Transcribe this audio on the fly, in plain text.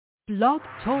Blog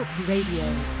Talk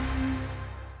Radio.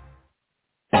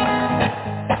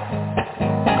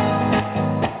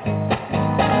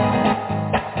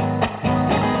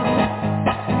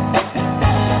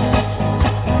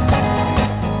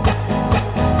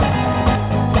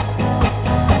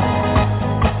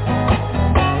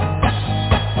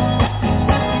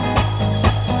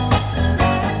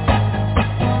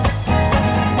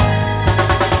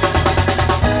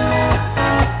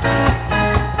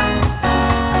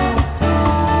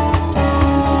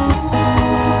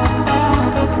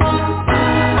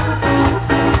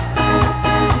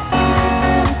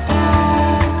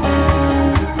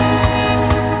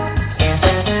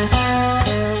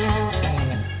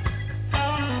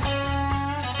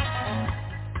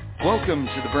 Welcome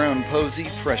to the Posey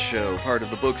Press Show, part of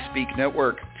the Book Speak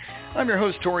Network. I'm your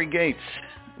host, Tory Gates.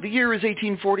 The year is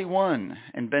 1841,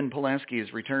 and Ben Pulaski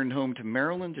has returned home to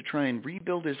Maryland to try and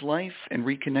rebuild his life and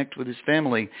reconnect with his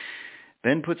family.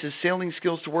 Ben puts his sailing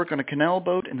skills to work on a canal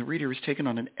boat, and the reader is taken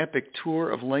on an epic tour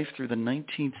of life through the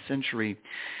 19th century.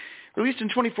 Released in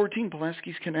 2014,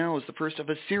 Pulaski's Canal is the first of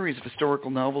a series of historical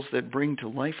novels that bring to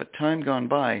life a time gone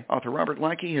by. Author Robert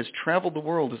Lackey has traveled the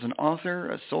world as an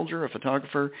author, a soldier, a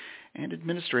photographer, and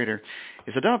administrator.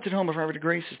 His adopted home of Havre de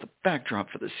Grace is the backdrop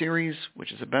for the series,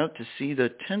 which is about to see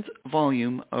the 10th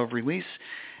volume of release,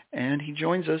 and he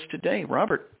joins us today.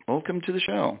 Robert, welcome to the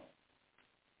show.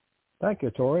 Thank you,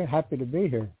 Tory. Happy to be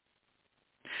here.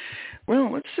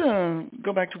 Well, let's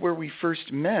go back to where we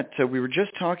first met. We were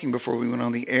just talking before we went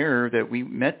on the air that we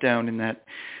met down in that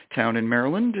town in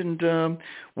Maryland, and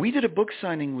we did a book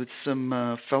signing with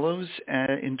some fellows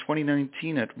in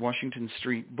 2019 at Washington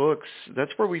Street Books.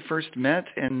 That's where we first met,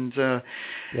 and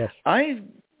yes. I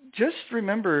just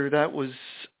remember that was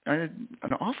an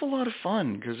awful lot of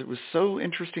fun because it was so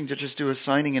interesting to just do a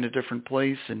signing in a different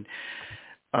place, and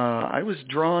I was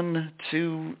drawn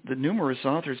to the numerous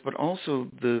authors, but also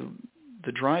the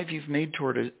drive you've made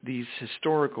toward these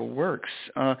historical works.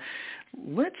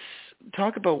 Let's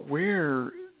talk about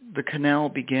where the Canal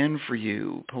began for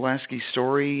you, Pulaski's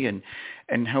story,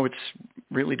 and how it's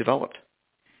really developed.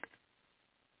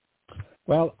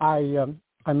 Well,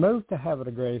 I moved to Havre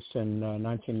de Grace in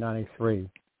 1993.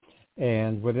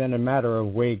 And within a matter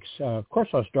of weeks, of course,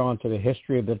 I was drawn to the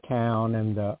history of the town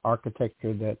and the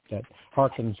architecture that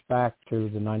harkens back to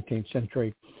the 19th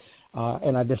century.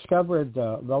 And I discovered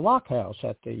the Lock House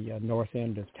at the north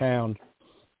end of town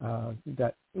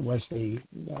that was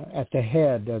at the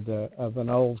head of an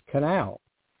old canal.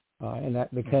 And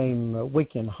that became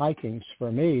weekend hikings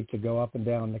for me to go up and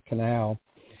down the canal.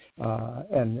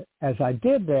 And as I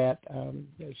did that,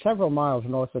 several miles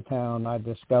north of town, I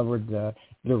discovered the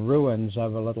ruins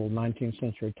of a little 19th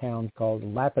century town called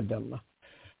Lapidum.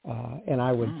 And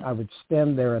I would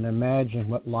stand there and imagine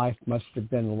what life must have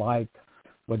been like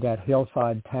with that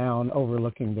hillside town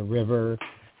overlooking the river,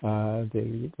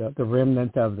 the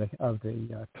remnant of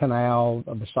the canal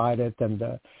beside it, and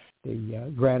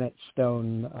the granite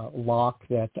stone lock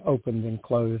that opened and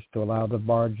closed to allow the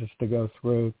barges to go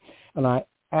through. And I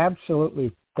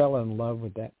absolutely fell in love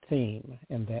with that theme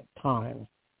and that time.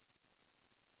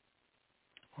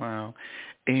 Wow.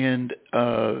 And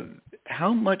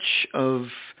how much of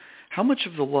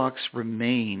the locks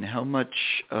remain? How much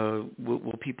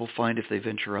will people find if they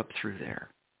venture up through there?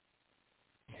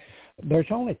 There's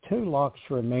only 2 locks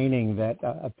remaining that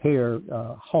appear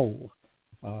whole,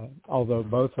 although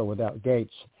both are without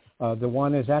gates. The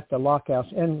one is at the Lock House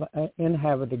in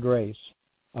Havre de Grace.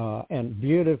 And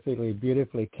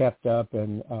beautifully kept up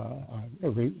and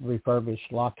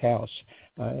refurbished Lock House.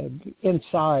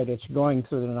 Inside, it's going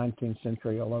through the 19th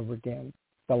century all over again.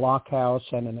 The Lock House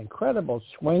and an incredible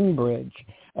swing bridge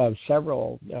of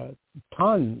several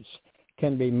tons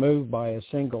can be moved by a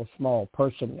single small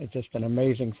person. It's just an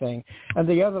amazing thing. And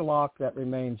the other lock that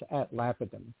remains at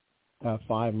Lapidum,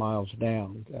 5 miles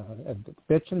down.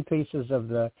 Bits and pieces of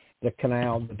the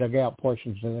canal, the dugout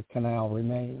portions of the canal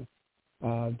remain.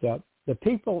 The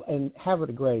people in Havre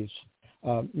de Grace,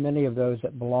 many of those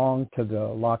that belong to the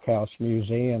Lock House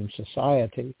Museum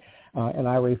Society, and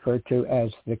I refer to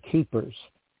as the keepers,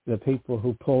 the people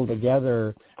who pull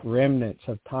together remnants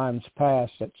of times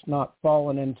past that's not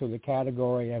fallen into the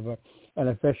category of an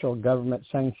official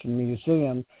government-sanctioned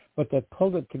museum, but they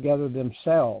pulled it together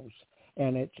themselves.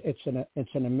 And it's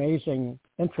an amazing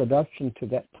introduction to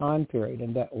that time period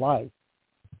and that life.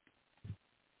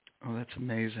 Oh, that's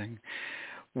amazing.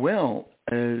 Well,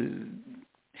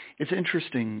 it's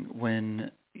interesting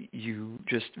when you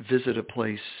just visit a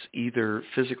place either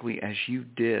physically as you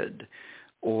did,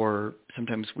 or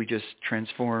sometimes we just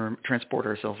transport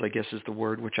ourselves, I guess is the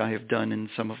word, which I have done in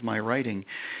some of my writing,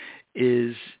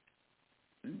 is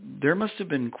there must have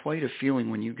been quite a feeling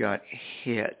when you got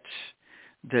hit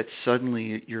that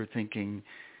suddenly you're thinking,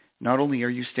 not only are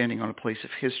you standing on a place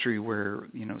of history where,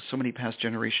 so many past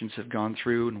generations have gone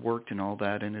through and worked and all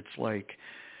that, and it's like,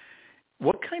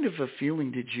 what kind of a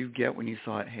feeling did you get when you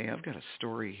thought, hey, I've got a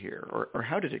story here, or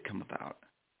how did it come about?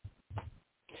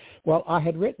 Well, I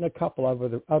had written a couple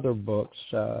of other books,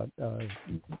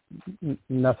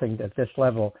 nothing at this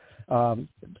level.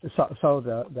 So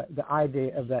the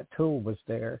idea of that tool was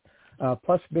there.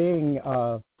 Plus being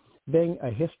a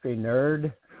history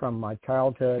nerd from my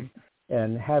childhood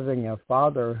and having a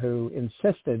father who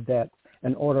insisted that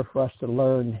in order for us to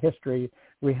learn history,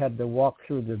 we had to walk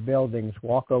through the buildings,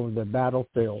 walk over the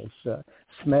battlefields,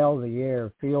 smell the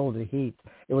air, feel the heat.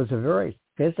 It was a very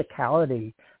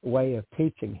physicality way of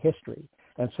teaching history.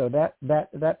 And so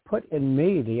that put in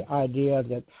me the idea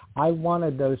that I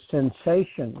wanted those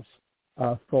sensations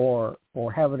for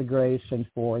Havre de Grace and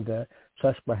for the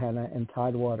Susquehanna and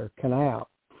Tidewater Canal.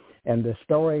 And the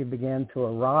story began to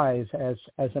arise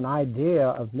as an idea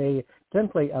of me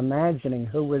simply imagining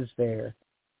who was there.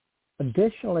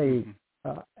 Additionally,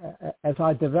 as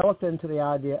I developed into the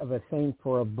idea of a theme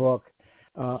for a book,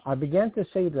 I began to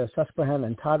see the Susquehanna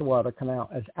and Tidewater Canal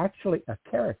as actually a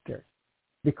character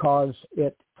because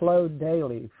it flowed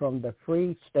daily from the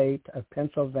free state of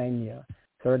Pennsylvania,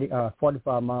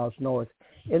 45 miles north,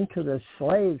 into the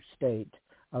slave state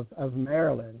of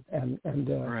Maryland. And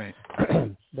right.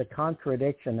 The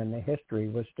contradiction in the history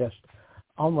was just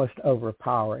almost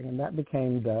overpowering. And that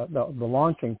became the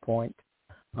launching point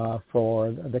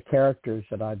for the characters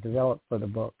that I developed for the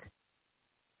book.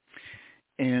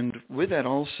 And with that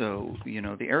also, the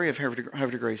area of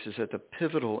Havre de Grace is at the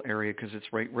pivotal area because it's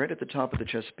right at the top of the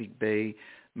Chesapeake Bay,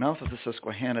 mouth of the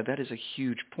Susquehanna. That is a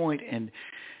huge point. And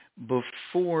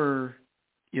before,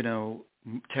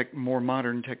 more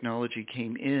modern technology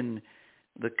came in,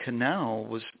 the canal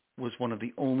was one of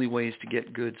the only ways to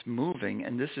get goods moving.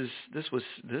 And this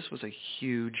was a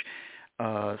huge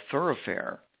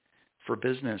thoroughfare for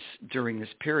business during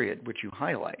this period, which you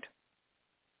highlight.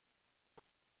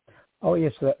 Oh,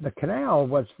 yes, the canal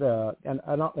was and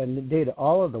indeed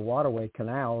all of the waterway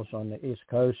canals on the East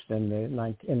Coast in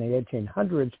the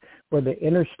 1800s were the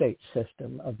interstate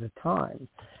system of the time.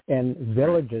 And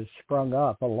villages sprung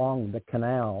up along the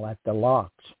canal at the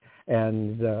locks.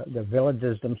 And the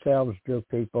villages themselves drew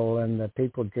people, and the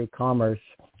people drew commerce,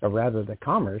 or rather the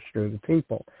commerce drew the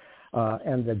people.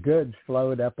 And the goods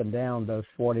flowed up and down those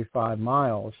 45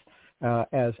 miles.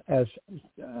 As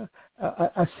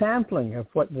a sampling of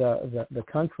what the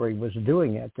country was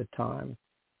doing at the time.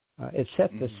 It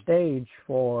set the stage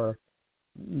for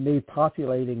me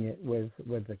populating it with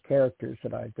the characters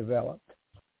that I developed.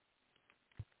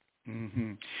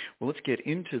 Mm-hmm. Well, let's get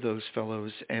into those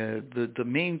fellows. The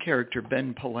main character,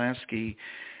 Ben Pulaski,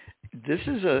 this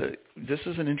is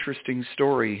an interesting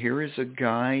story. Here is a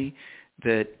guy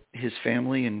that his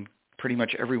family and pretty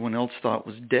much everyone else thought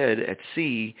was dead at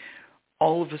sea.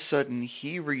 All of a sudden,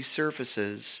 he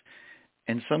resurfaces,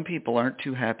 and some people aren't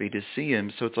too happy to see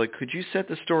him. So it's like, could you set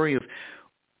the story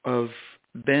of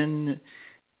Ben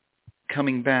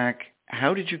coming back?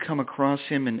 How did you come across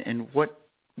him, and what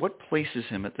places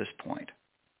him at this point?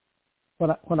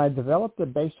 When I developed the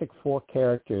basic four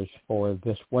characters for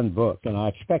this one book, and I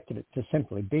expected it to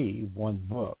simply be one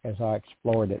book as I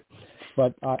explored it,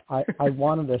 but I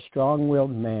wanted a strong-willed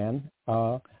man,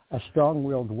 a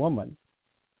strong-willed woman.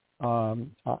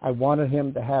 I wanted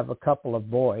him to have a couple of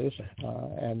boys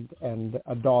and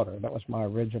a daughter. That was my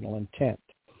original intent.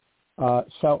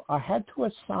 So I had to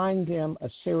assign them a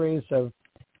series of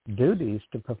duties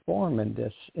to perform in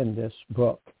this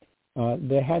book.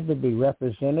 They had to be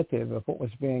representative of what was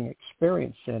being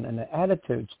experienced then and the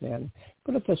attitudes then,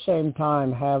 but at the same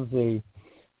time have the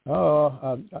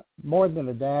more than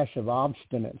a dash of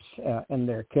obstinance in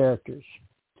their characters.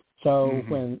 So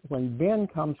when Ben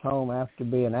comes home after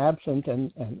being absent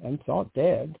and thought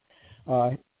dead,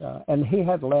 and he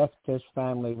had left his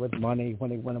family with money when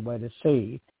he went away to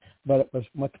sea, but it was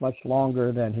much, much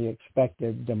longer than he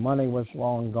expected. The money was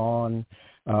long gone.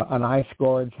 An ice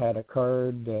gorge had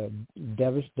occurred,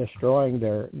 destroying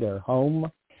their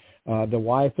home. The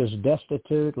wife is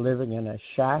destitute, living in a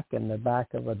shack in the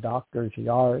back of a doctor's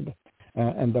yard,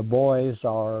 and the boys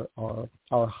are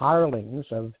hirelings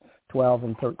of 12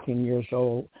 and 13 years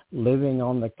old, living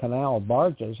on the canal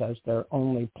barges as their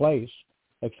only place,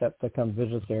 except to come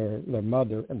visit their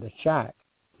mother in the shack.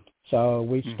 So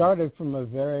we started from a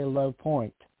very low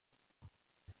point.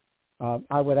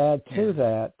 I would add to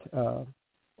that,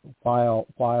 while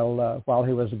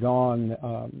he was gone,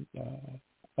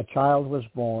 a child was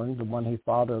born, the one he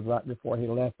fathered right before he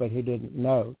left, but he didn't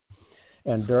know.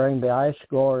 And during the ice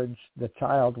gorge, the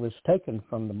child was taken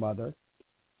from the mother.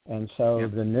 And so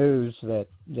the news that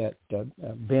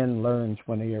Ben learns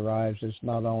when he arrives is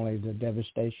not only the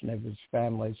devastation of his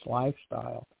family's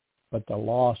lifestyle, but the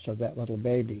loss of that little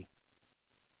baby.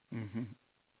 Mm-hmm.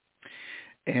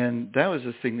 And that was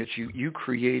the thing that you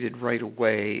created right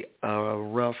away, a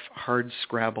rough, hard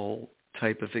scrabble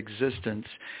type of existence.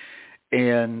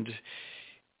 And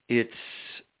it's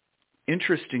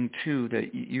interesting, too,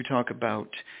 that you talk about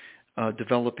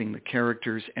developing the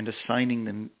characters and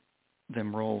assigning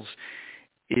them roles.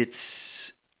 It's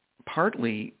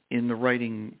partly in the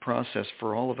writing process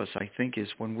for all of us, I think, is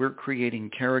when we're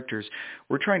creating characters,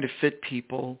 we're trying to fit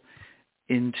people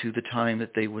into the time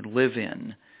that they would live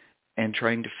in and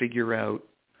trying to figure out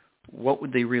what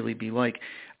would they really be like.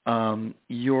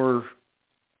 Your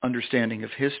understanding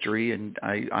of history, and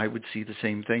I would see the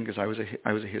same thing because I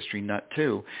was a history nut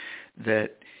too,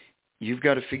 that you've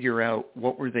got to figure out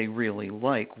what were they really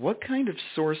like. What kind of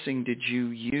sourcing did you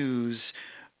use?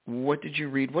 What did you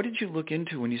read? What did you look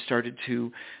into when you started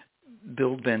to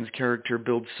build Ben's character,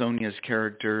 build Sonja's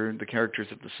character, the characters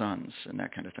of the sons, and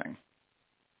that kind of thing?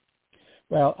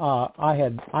 Well, I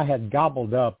had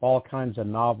gobbled up all kinds of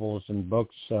novels and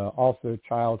books all through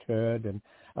childhood, and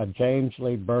a James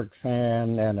Lee Burke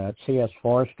fan and a C.S.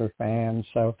 Forester fan.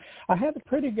 So I had a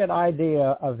pretty good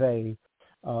idea of a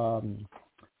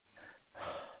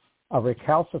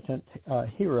recalcitrant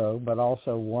hero, but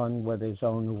also one with his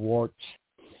own warts.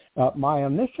 My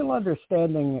initial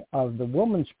understanding of the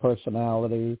woman's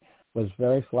personality was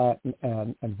very flat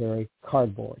and very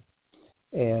cardboard.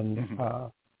 And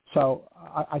so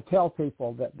I tell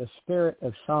people that the spirit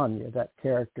of Sonja, that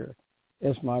character,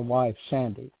 is my wife,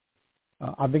 Sandy.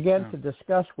 I began to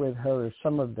discuss with her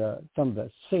some of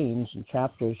the scenes and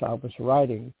chapters I was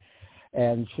writing,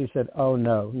 and she said, "Oh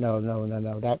no!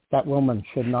 That woman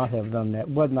should not have done that.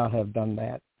 Would not have done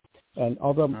that." And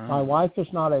although my wife is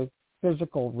not a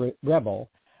physical rebel,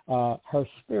 her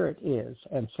spirit is,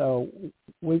 and so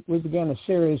we began a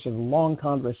series of long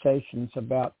conversations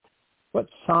about what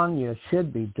Sonja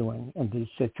should be doing in these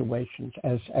situations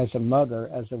as a mother,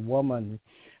 as a woman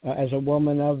of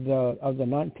the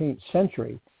 19th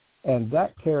century, and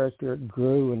that character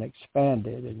grew and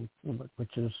expanded, and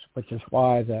which is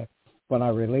why when I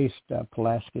released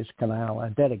Pulaski's Canal, I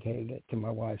dedicated it to my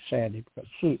wife Sandy, because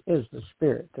she is the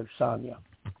spirit of Sonja.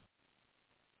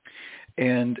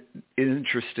 And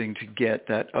interesting to get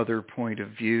that other point of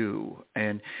view.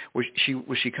 And was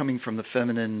she coming from the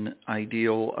feminine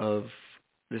ideal of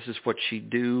this is what she'd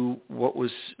do?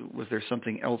 Was there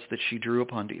something else that she drew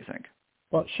upon, do you think?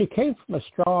 Well, she came from a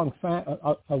strong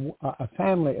a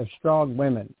family of strong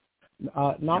women,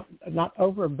 not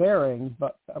overbearing,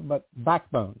 but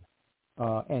backbone,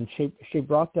 and she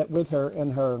brought that with her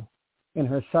in her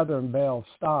Southern Belle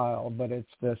style, but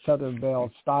it's the Southern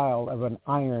Belle style of an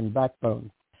iron backbone,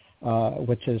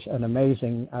 which is an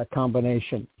amazing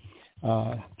combination.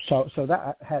 So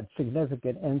that had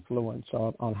significant influence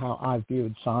on how I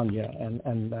viewed Sonja,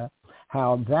 and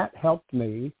how that helped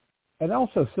me, and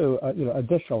also through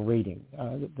additional reading.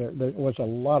 There was a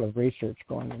lot of research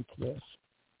going into this.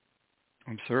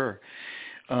 I'm sure.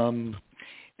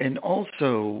 And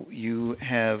also you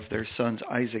have their sons,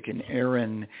 Isaac and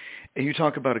Aaron, and you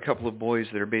talk about a couple of boys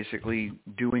that are basically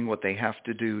doing what they have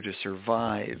to do to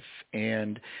survive.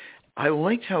 And I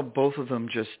liked how both of them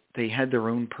they had their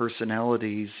own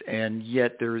personalities, and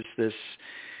yet there's this,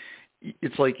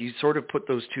 it's like you sort of put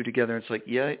those two together. It's like,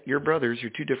 yeah, you're brothers, you're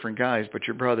two different guys, but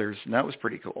you're brothers, and that was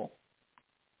pretty cool.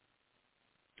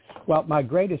 Well, my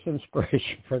greatest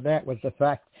inspiration for that was the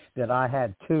fact that I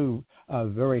had two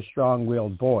very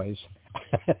strong-willed boys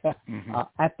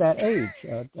at that age,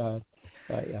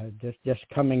 just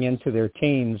coming into their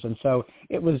teens. And so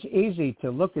it was easy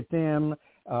to look at them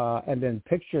and then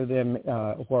picture them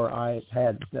where I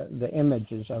had the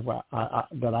images of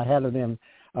that I had of them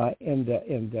in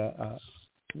the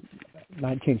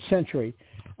 19th century.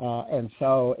 And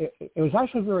so it was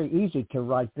actually very easy to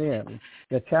write them.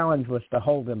 The challenge was to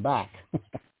hold them back.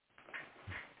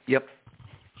 Yep.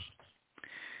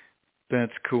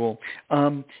 That's cool.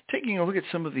 Taking a look at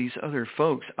some of these other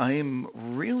folks, I am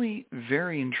really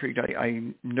very intrigued.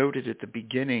 I noted at the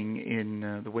beginning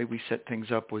in the way we set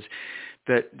things up was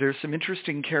that there's some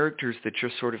interesting characters that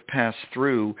just sort of pass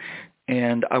through,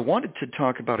 and I wanted to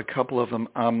talk about a couple of them.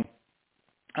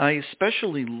 I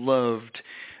especially loved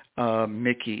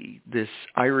Mickey, this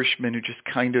Irishman who just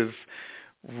kind of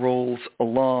rolls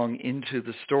along into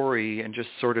the story and just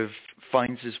sort of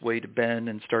finds his way to Ben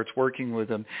and starts working with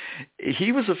him.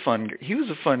 He was a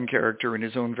fun character in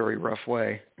his own very rough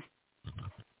way.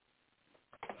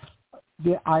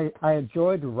 I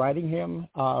enjoyed writing him.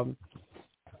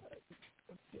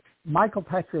 Michael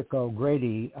Patrick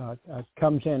O'Grady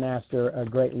comes in after a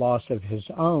great loss of his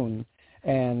own,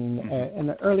 and in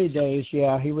the early days,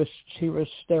 he was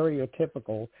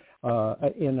stereotypical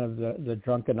the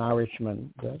drunken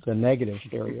Irishman, the negative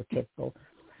stereotypical.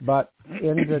 But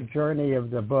in the journey of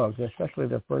the book, especially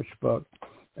the first book,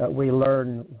 we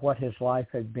learn what his life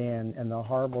had been and the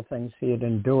horrible things he had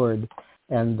endured,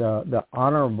 and the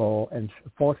honorable and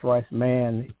forthright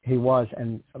man he was,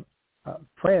 and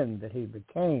friend that he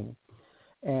became.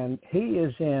 And he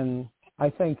is in,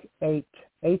 I think, eight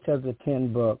of the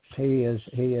 10 books. He is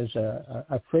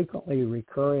a frequently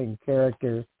recurring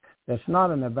character that's not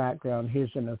in the background.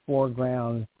 He's in the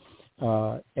foreground,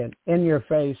 and in your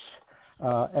face,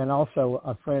 and also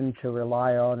a friend to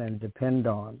rely on and depend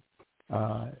on.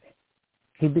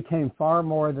 He became far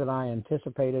more than I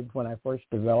anticipated when I first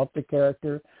developed the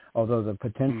character, although the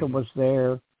potential was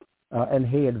there. And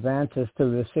he advances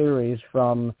through the series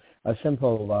from a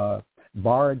simple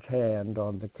barge hand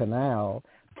on the canal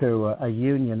to a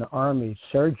Union Army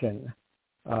surgeon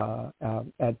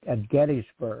at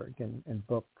Gettysburg in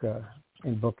book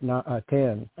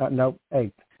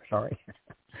 8. Sorry.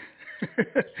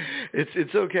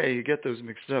 It's okay. You get those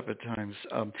mixed up at times.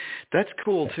 That's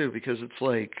cool too, because it's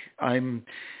like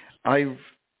I've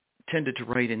tended to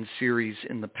write in series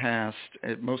in the past,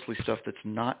 mostly stuff that's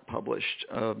not published.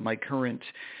 My current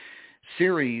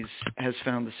series has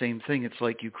found the same thing. It's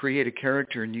like you create a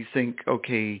character and you think,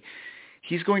 okay,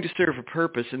 he's going to serve a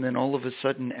purpose, and then all of a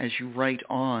sudden, as you write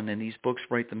on, and these books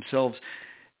write themselves,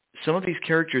 some of these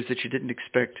characters that you didn't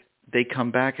expect, they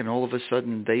come back, and all of a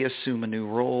sudden they assume a new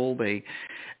role.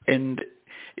 And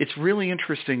it's really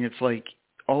interesting. It's like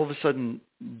all of a sudden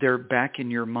they're back in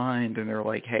your mind, and they're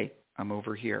like, hey, I'm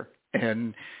over here.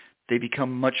 And they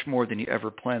become much more than you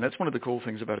ever planned. That's one of the cool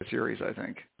things about a series, I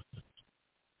think.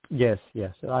 Yes,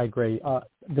 I agree.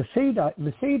 The seed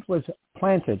was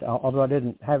planted, although I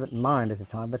didn't have it in mind at the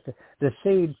time, but the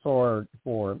seed for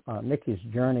Mickey's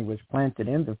journey was planted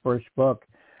in the first book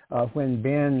when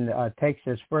Ben takes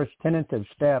his first tentative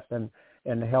step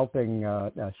in helping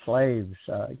slaves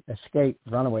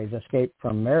runaways escape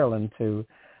from Maryland to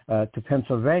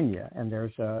Pennsylvania, and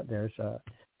there's a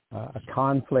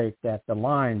conflict at the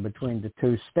line between the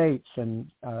two states, and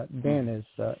Ben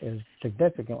is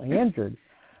significantly injured.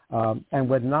 And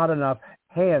with not enough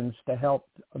hands to help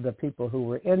the people who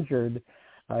were injured,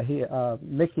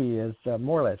 Mickey is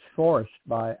more or less forced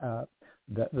by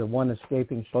the one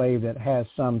escaping slave that has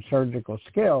some surgical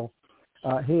skill.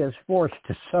 He is forced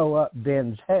to sew up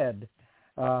Ben's head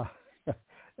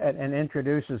and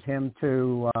introduces him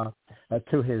to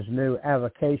his new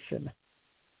avocation.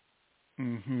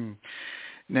 Mm-hmm.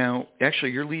 Now,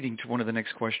 actually, you're leading to one of the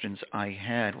next questions I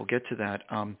had. We'll get to that.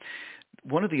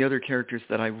 One of the other characters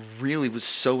that I really was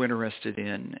so interested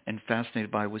in and fascinated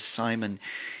by was Simon.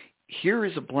 Here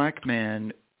is a black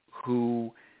man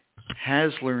who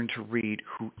has learned to read,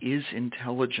 who is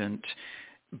intelligent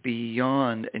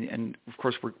beyond, and of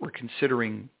course we're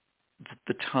considering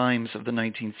the times of the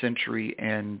 19th century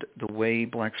and the way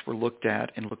blacks were looked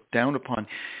at and looked down upon.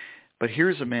 But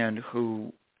here's a man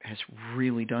who has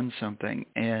really done something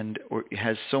and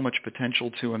has so much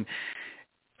potential to him.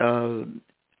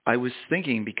 I was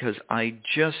thinking, because I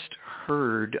just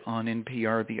heard on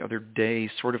NPR the other day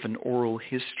sort of an oral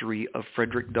history of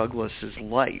Frederick Douglass's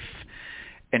life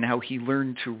and how he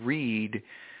learned to read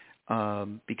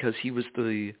because he was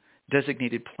the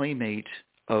designated playmate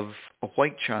of a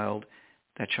white child.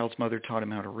 That child's mother taught him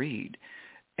how to read.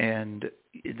 And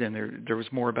then there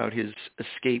was more about his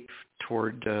escape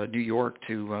toward New York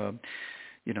to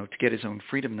get his own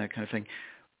freedom and that kind of thing.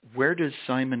 Where does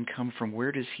Simon come from?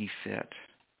 Where does he fit?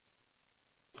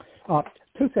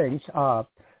 Two things.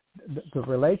 The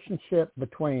relationship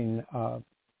between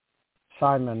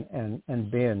Simon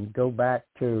and Ben go back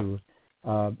to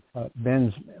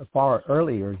Ben's far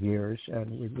earlier years,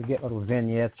 and we get little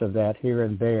vignettes of that here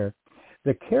and there.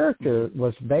 The character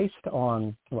was based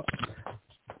on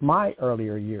my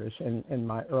earlier years, in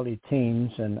my early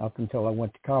teens and up until I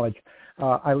went to college.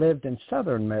 I lived in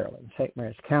southern Maryland, St.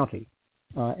 Mary's County.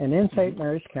 And in St.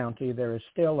 Mary's County, there is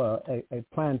still a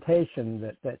plantation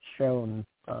that's shown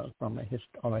on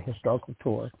a historical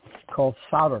tour called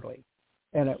Southerly.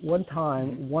 And at one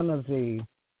time, one of the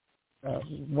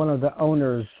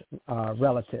owner's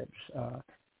relatives,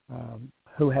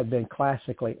 who had been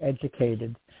classically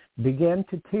educated, began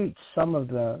to teach some of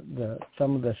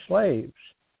the slaves.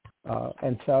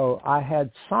 And so I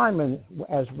had Simon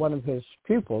as one of his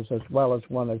pupils as well as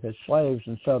one of his slaves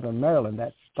in southern Maryland.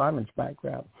 That's Simon's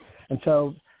background. And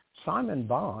so Simon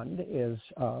Bond is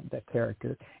the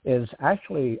character is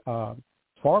actually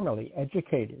formally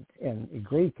educated in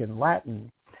Greek and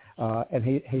Latin, and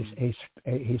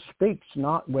he speaks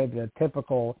not with a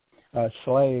typical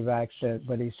slave accent,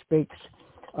 but he speaks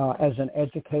as an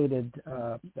educated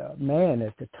man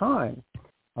at the time.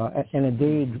 And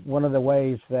indeed, one of the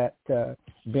ways that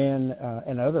Ben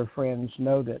and other friends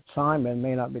know that Simon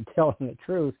may not be telling the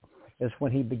truth is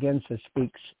when he begins to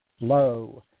speak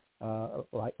low,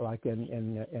 like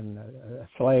in a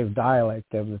slave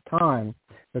dialect of the time,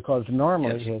 because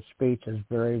normally his speech is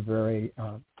very, very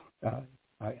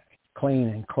clean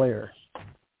and clear.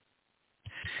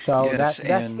 So that's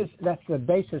the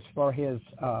basis for his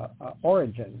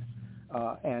origin.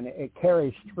 And it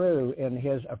carries through in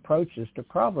his approaches to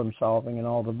problem solving in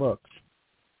all the books.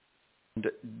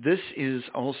 This is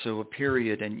also a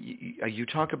period, and you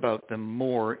talk about them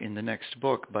more in the next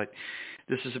book, but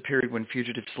this is a period when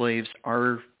fugitive slaves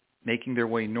are making their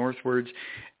way northwards,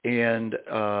 and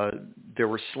there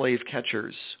were slave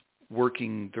catchers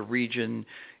working the region,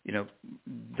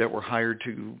 that were hired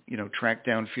to, track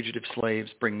down fugitive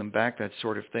slaves, bring them back, that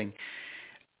sort of thing.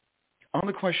 On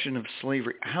the question of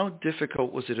slavery, how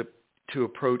difficult was it to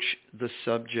approach the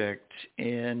subject,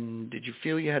 and did you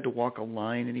feel you had to walk a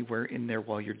line anywhere in there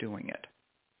while you're doing it?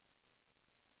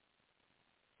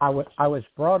 I was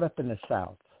brought up in the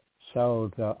South,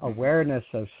 so the awareness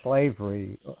of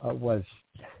slavery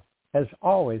has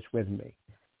always with me.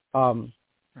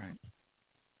 Right.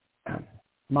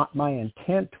 My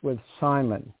intent with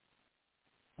Simon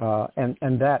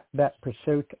and that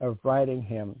pursuit of writing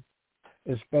him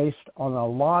is based on a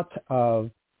lot of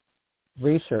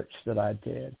research that I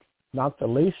did, not the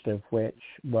least of which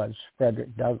was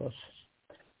Frederick Douglass,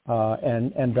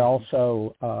 and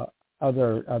also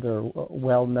other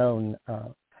well-known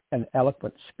and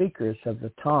eloquent speakers of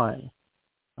the time,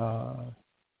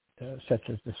 such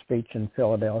as the speech in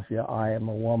Philadelphia, "I Am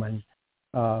a Woman."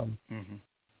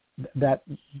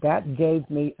 That gave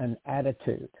me an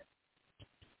attitude.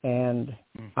 And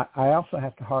I also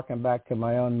have to harken back to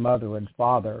my own mother and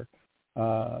father,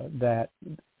 that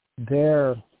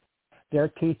their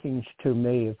teachings to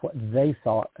me of what they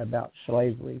thought about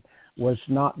slavery was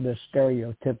not the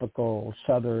stereotypical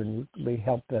Southern, we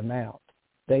help them out.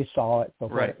 They saw it for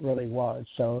what it really was.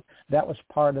 So that was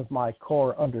part of my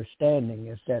core understanding,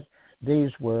 is that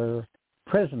these were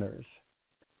prisoners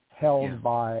held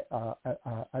by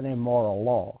an immoral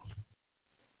law.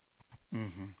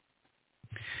 Mm-hmm.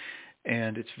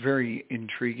 And it's very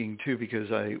intriguing, too, because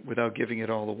without giving it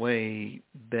all away,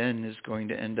 Ben is going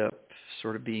to end up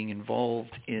sort of being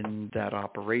involved in that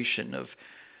operation of,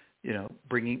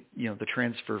 bringing, the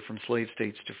transfer from slave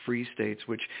states to free states,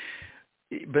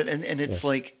 and it's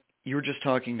like you were just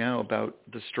talking now about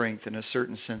the strength and a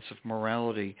certain sense of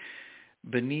morality.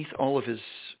 Beneath all of his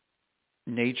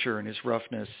nature and his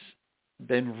roughness,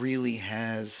 Ben really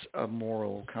has a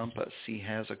moral compass. He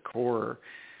has a core.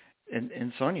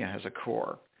 And Sonja has a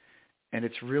core. And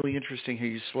it's really interesting how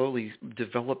you slowly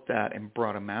developed that and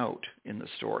brought him out in the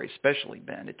story, especially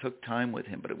Ben. It took time with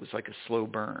him, but it was like a slow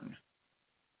burn.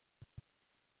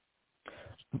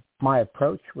 My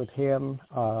approach with him,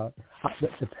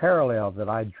 the parallel that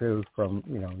I drew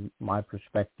from, my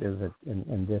perspective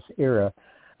in this era,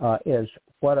 is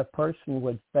what a person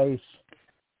would face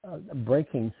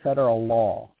breaking federal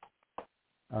law.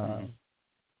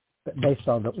 Based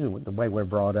on the way we're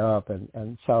brought up.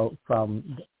 And so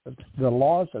from the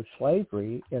laws of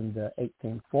slavery in the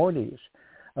 1840s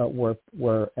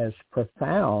were as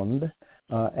profound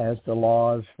as the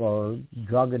laws for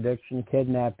drug addiction,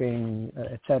 kidnapping,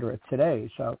 et cetera, today.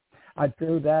 So I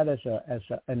drew that as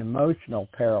an emotional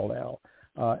parallel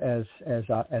as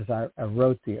I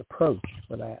wrote the approach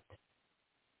for that.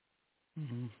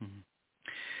 Mm-hmm.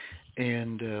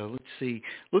 And let's see,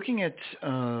 looking at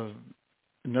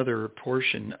another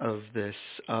portion of this,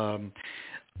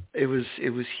 it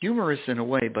was humorous in a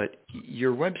way, but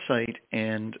your website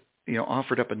and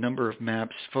offered up a number of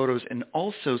maps, photos, and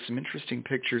also some interesting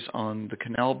pictures on the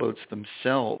canal boats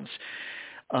themselves.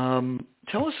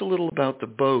 Tell us a little about the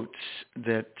boats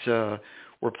that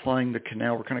were plying the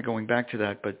canal. We're kind of going back to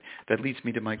that, but that leads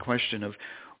me to my question of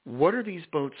what are these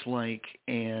boats like?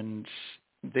 And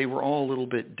they were all a little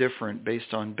bit different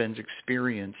based on Ben's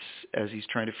experience as he's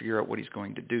trying to figure out what he's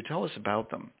going to do. Tell us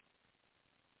about them.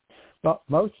 Well,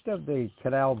 most of the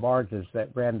canal barges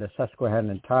that ran the Susquehanna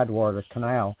and Tidewater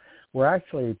Canal were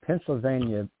actually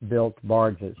Pennsylvania-built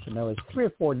barges. And there was 3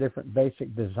 or 4 different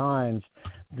basic designs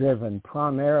driven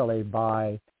primarily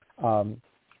by the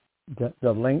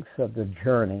length of the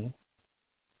journey,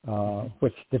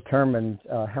 which determined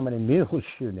how many mules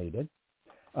you needed.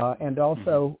 and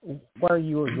also where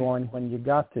you were going when you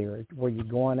got there. Were you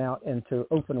going out into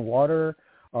open water,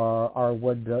 or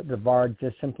would the barge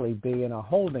just simply be in a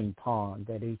holding pond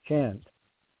at each end?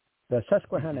 The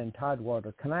Susquehanna and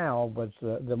Tidewater Canal was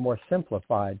the more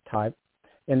simplified type,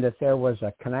 in that there was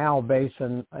a canal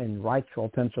basin in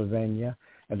Wrightsville, Pennsylvania,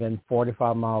 and then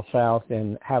 45 miles south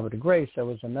in Havre de Grace, there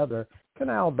was another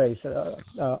canal basin,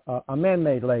 a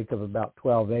man-made lake of about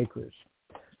 12 acres.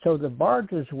 So the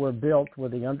barges were built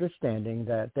with the understanding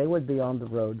that they would be on the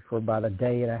road for about a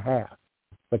day and a half,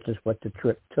 which is what the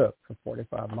trip took for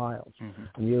 45 miles.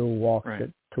 And you walked at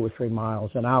 2 or 3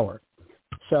 miles an hour.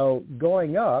 So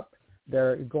going up,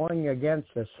 they're going against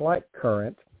a slight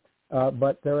current,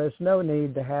 but there is no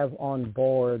need to have on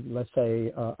board, let's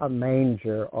say, a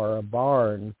manger or a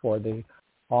barn for the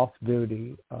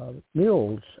off-duty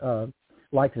mules,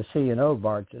 like the C&O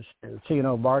barges do.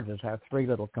 C&O barges have 3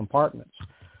 little compartments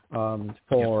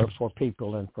for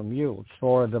people and for mules.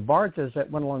 For the barges that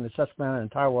went along the Susquehanna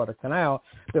and Tidewater Canal,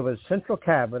 there was a central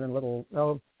cabin, a little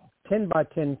 10 by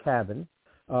 10 cabin,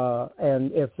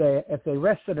 and if they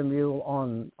rested a mule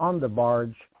on the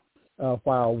barge,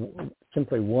 while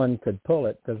simply one could pull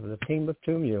it because it was a team of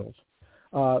 2 mules,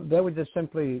 they would just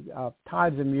simply tie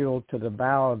the mule to the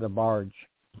bow of the barge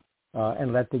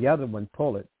and let the other one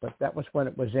pull it. But that was when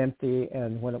it was empty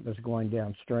and when it was going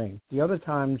downstream. The other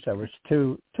times there was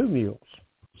two mules.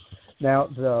 Now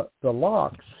the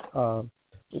locks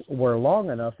were long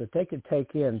enough that they could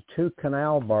take in 2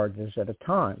 canal barges at a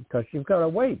time, because you've got to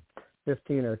wait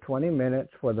 15 or 20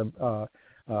 minutes for the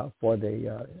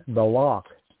lock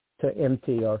to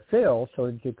empty or fill so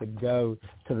that you could go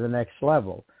to the next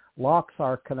level. Locks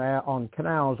on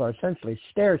canals are essentially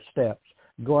stair steps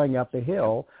going up a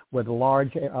hill with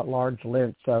large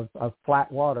lengths of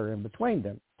flat water in between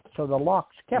them. So the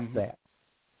locks kept that.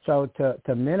 So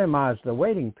to minimize the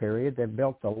waiting period, they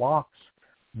built the locks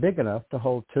big enough to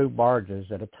hold 2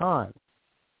 barges at a time.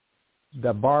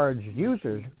 The barge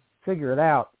users figured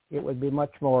out it would be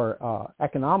much more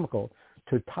economical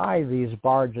to tie these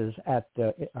barges at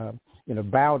the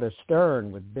bow to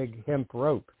stern with big hemp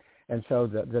rope. And so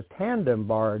the tandem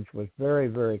barge was very,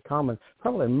 very common,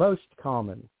 probably most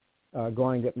common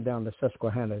going up and down the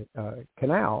Susquehanna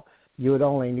Canal. You would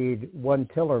only need 1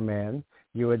 tiller man.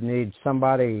 You would need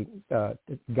somebody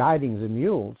guiding the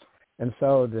mules. And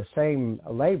so the same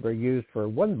labor used for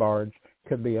 1 barge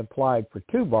could be applied for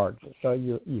 2 barges. So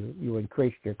you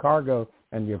increased your cargo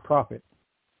and your profit.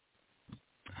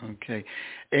 Okay.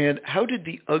 And how did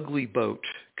the ugly boat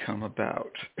come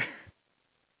about?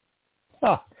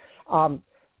 I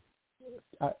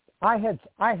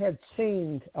had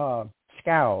seen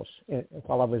scows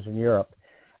while I was in Europe,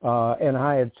 and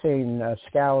I had seen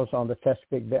scows on the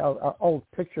Chesapeake Bay, old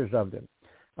pictures of them.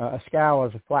 A scow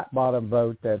is a flat-bottom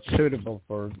boat that's suitable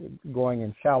for going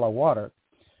in shallow water.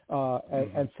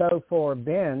 And so for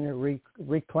Ben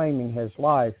reclaiming his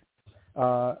life,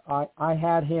 I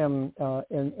had him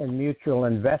in mutual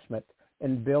investment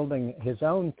in building his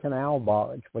own canal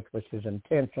barge, which was his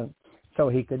intention, so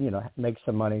he could, make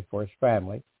some money for his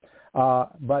family.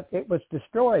 But it was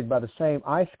destroyed by the same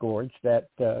ice gorge that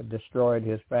destroyed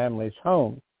his family's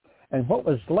home. And what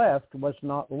was left was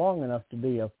not long enough to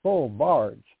be a full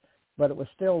barge, but it was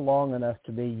still long enough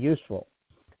to be useful.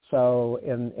 So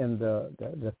in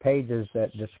the pages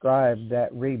that describe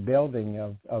that rebuilding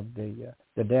of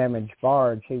the damaged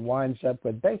barge, he winds up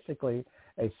with basically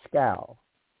a scow.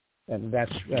 And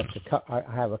I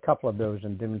have a couple of those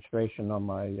in demonstration on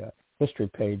my history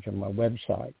page on my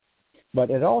website. But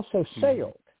it also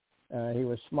sailed. He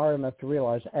was smart enough to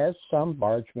realize, as some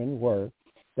bargemen were,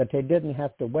 that they didn't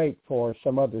have to wait for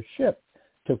some other ship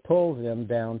to pull them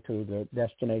down to the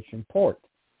destination port.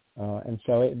 And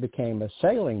so it became a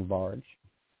sailing barge.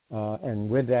 And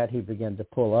with that, he began to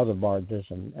pull other barges,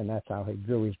 and that's how he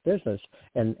grew his business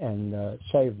and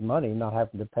saved money, not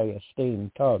having to pay a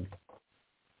steam tug.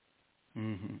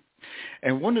 Mm-hmm.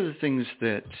 And one of the things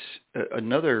that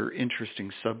another interesting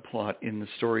subplot in the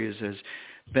story is, as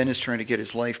Ben is trying to get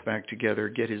his life back together,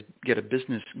 get a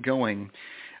business going,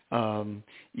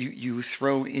 you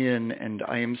throw in, and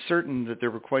I am certain that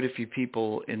there were quite a few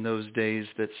people in those days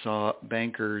that saw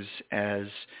bankers as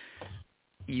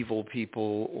evil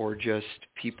people or just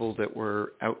people that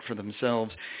were out for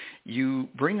themselves. You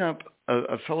bring up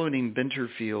a fellow named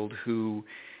Benterfield who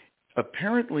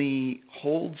apparently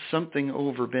holds something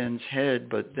over Ben's head,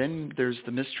 but then there's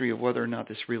the mystery of whether or not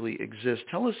this really exists.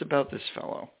 Tell us about this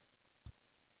fellow.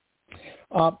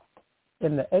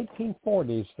 In the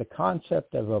 1840s, the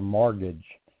concept of a mortgage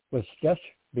was just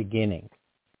beginning.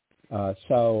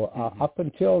 So up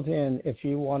until then, if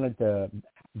you wanted to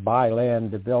buy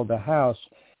land to build a house,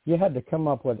 you had to come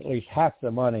up with at least half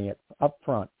the money up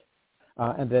front,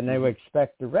 and then they would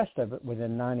expect the rest of it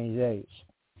within 90 days.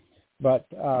 But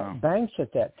banks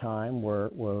at that time were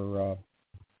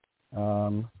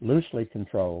loosely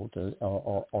controlled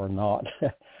or not.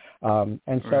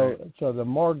 And so the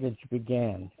mortgage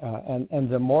began. And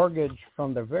the mortgage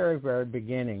from the very, very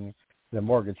beginning, the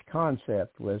mortgage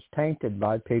concept was tainted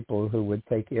by people who would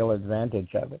take ill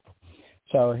advantage of it.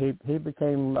 So he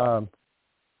became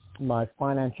my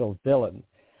financial villain,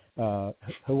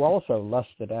 who also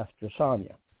lusted after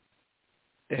Sonja.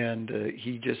 And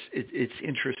it's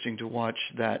interesting to watch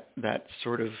that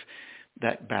sort of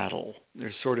that battle.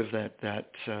 There's sort of that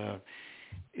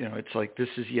it's like this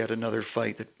is yet another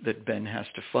fight that Ben has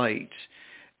to fight.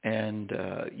 And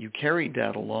you carried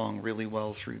that along really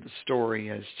well through the story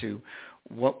as to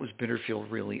what was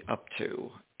Bitterfield really up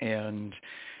to. And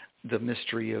the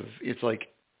mystery of, it's like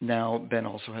now Ben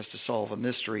also has to solve a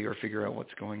mystery or figure out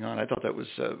what's going on. I thought that was,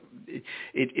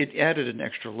 it added an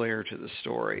extra layer to the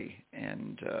story.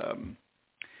 And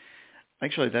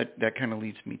actually that kind of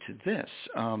leads me to this.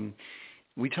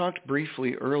 We talked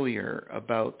briefly earlier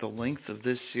about the length of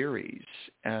this series.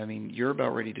 I mean, you're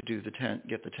about ready to do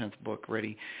get the 10th book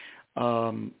ready.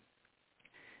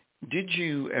 Did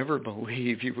you ever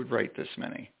believe you would write this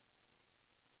many?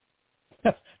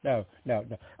 No.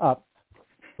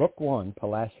 Book 1,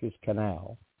 Pulaski's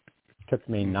Canal, took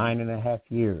me 9.5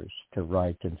 years to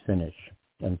write and finish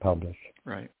and publish.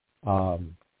 Right.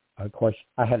 Of course,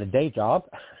 I had a day job,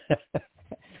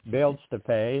 bills to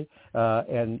pay,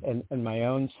 and my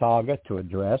own saga to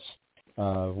address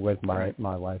with my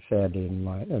wife Sandy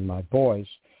and my boys.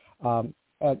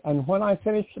 And when I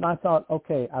finished it, I thought,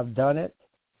 okay, I've done it.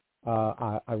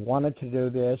 I wanted to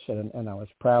do this, and I was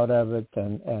proud of it,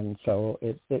 and so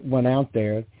it went out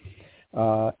there.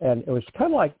 And it was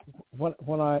kind of like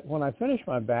when I finished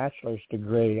my bachelor's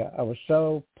degree, I was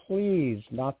so pleased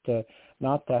not to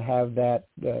have that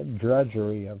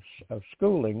drudgery of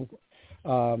schooling.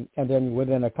 And then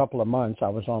within a couple of months, I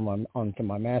was on to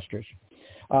my master's.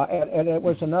 And it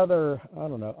was another,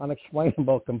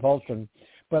 unexplainable compulsion,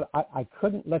 but I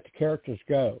couldn't let the characters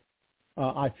go.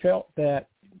 I felt that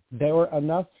there were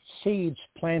enough seeds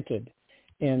planted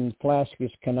in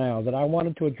Pulaski's Canal that I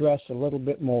wanted to address a little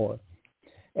bit more.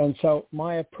 And so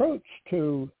my approach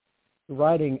to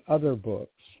writing other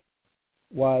books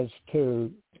was to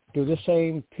do the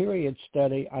same period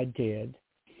study I did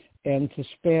and to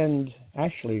spend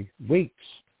actually weeks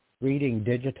reading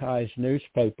digitized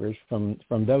newspapers from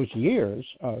those years,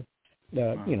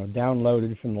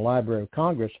 downloaded from the Library of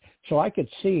Congress, so I could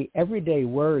see everyday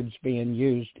words being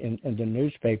used in the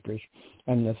newspapers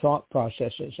and the thought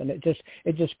processes. And it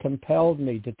just compelled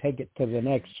me to take it to the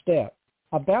next step.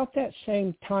 About that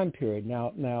same time period,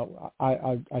 now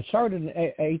I started in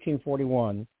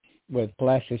 1841 with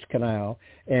Pulaski's Canal,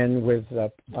 and with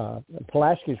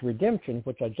Pulaski's Redemption,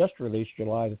 which I just released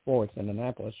July the 4th in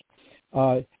Annapolis,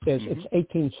 it's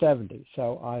 1870.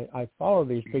 So I followed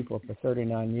these people for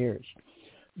 39 years.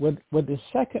 With the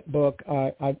second book,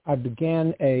 I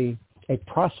began a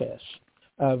process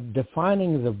of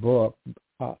defining the book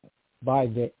by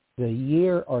the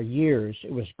year or years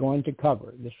it was going to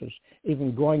cover. This was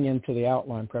even going into the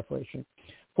outline preparation.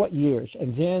 What years?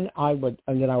 And then I would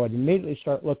immediately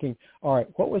start looking, all right,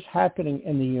 what was happening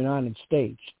in the United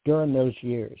States during those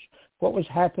years? What was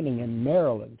happening in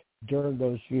Maryland during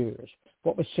those years?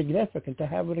 What was significant to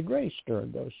Havre de Grace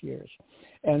during those years?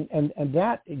 And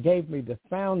that gave me the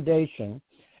foundation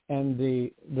and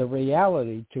the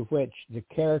reality to which the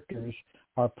characters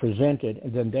are presented,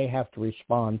 and then they have to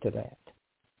respond to that.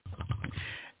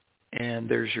 And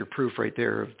there's your proof right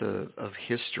there of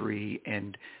history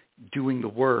and doing the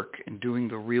work and doing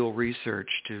the real research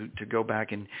to go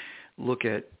back and look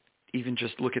at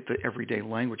the everyday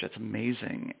language. That's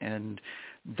amazing. And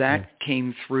that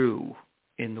came through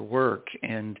in the work.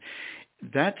 And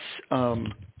that's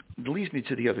leads me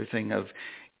to the other thing of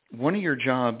one of your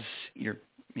jobs, your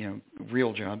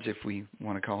real jobs, if we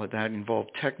want to call it that, involved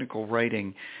technical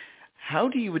writing. How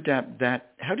do you adapt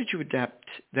that? How did you adapt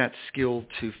that skill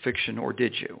to fiction, or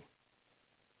did you?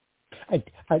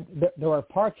 There were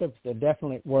parts of it that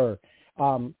definitely were.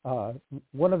 One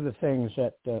of the things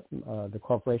that the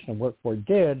Corporation I worked for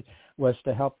did was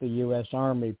to help the U.S.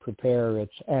 Army prepare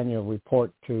its annual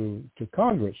report to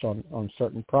Congress on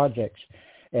certain projects.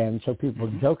 And so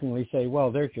people jokingly say,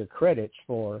 well, there's your credits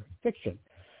for fiction.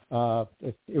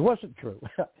 It wasn't true.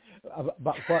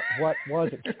 But what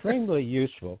was extremely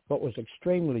useful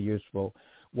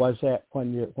was that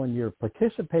when you're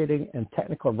participating in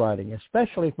technical writing,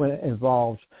 especially when it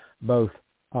involves both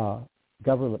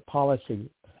government policy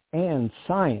and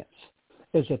science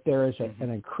is that there is an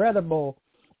incredible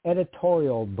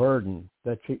editorial burden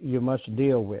that you must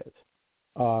deal with.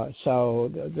 So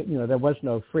there was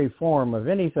no free form of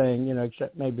anything,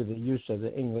 except maybe the use of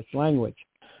the English language.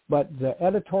 But the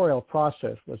editorial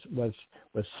process was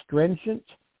stringent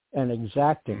and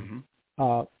exacting.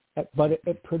 But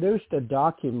it produced a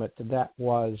document that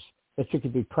you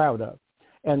could be proud of.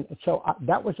 And so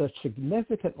that was a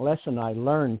significant lesson I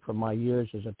learned from my years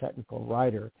as a technical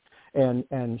writer.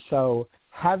 And so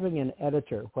having an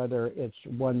editor, whether it's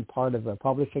one part of a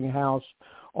publishing house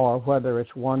or whether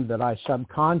it's one that I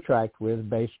subcontract with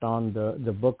based on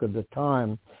the book of the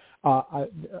time,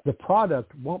 the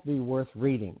product won't be worth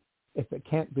reading if it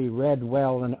can't be read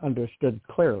well and understood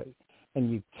clearly.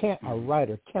 And a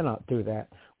writer cannot do that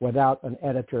without an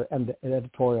editor and the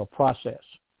editorial process.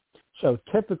 So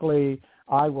typically,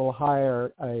 I will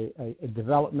hire a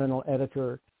developmental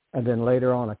editor and then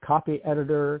later on a copy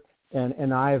editor.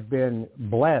 And I have been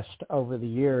blessed over the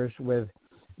years with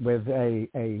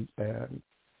a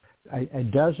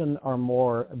dozen or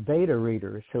more beta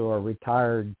readers who are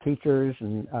retired teachers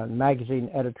and magazine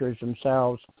editors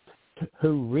themselves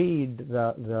who read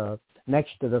the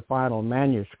next to the final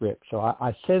manuscript. So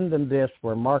I send them this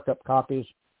for markup copies,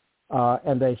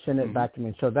 and they send it back to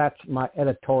me. So that's my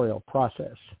editorial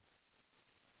process.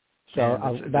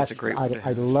 So that's a great way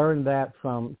I learned that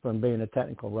from being a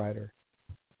technical writer.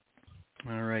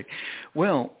 All right.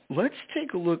 Well, let's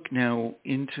take a look now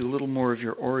into a little more of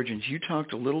your origins. You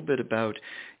talked a little bit about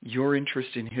your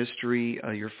interest in history,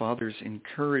 your father's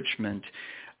encouragement.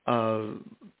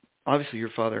 Obviously, your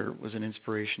father was an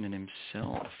inspiration in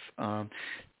himself.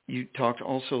 You talked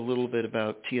also a little bit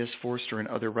about T.S. Forster and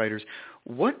other writers.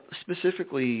 What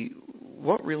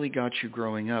really got you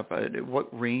growing up? What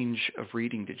range of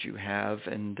reading did you have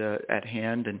at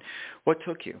hand, and what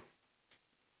took you?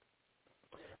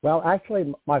 Well,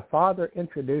 actually, my father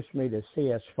introduced me to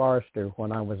C.S. Forster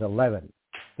when I was 11.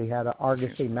 He had an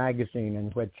Argosy magazine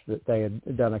in which they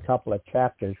had done a couple of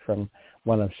chapters from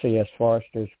one of C.S.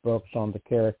 Forster's books on the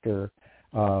character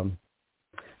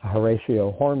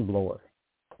Horatio Hornblower,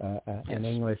 an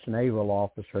English naval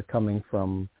officer coming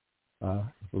from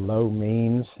low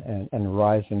means and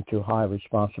rising to high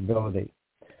responsibility.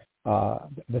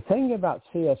 The thing about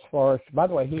C.S. Forster, by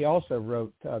the way, he also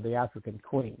wrote The African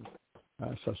Queen.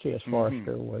 So C.S.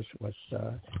 Forster was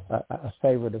a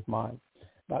favorite of mine.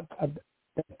 But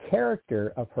the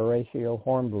character of Horatio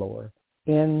Hornblower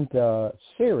in the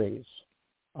series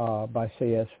by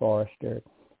C.S. Forster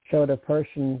showed a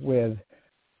person with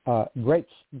great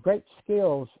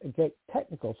skills, great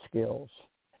technical skills,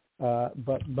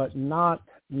 but not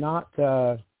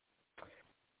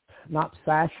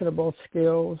fashionable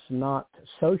skills, not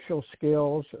social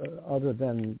skills, other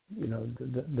than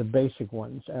the basic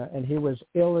ones. And he was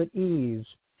ill at ease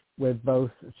with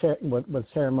with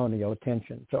ceremonial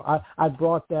attention. So I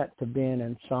brought that to Ben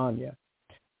and Sonja.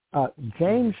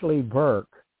 James Lee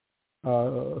Burke,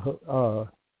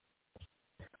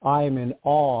 I am in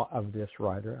awe of this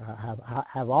writer. I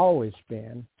have always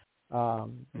been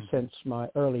since my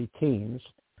early teens.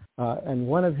 And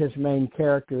one of his main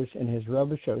characters in his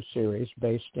Robichaux series,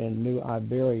 based in New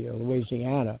Iberia,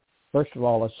 Louisiana, first of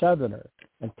all, a Southerner,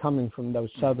 and coming from those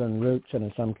Southern roots, and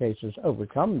in some cases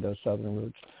overcoming those Southern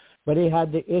roots. But he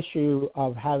had the issue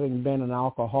of having been an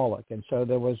alcoholic, and so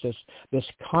there was this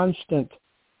constant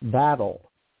battle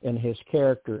in his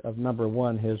character of, number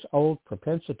one, his old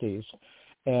propensities,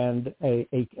 and a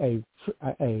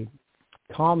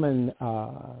common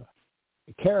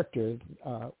character,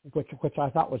 which I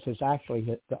thought was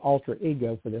the alter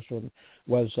ego for this one,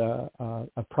 was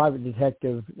a private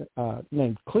detective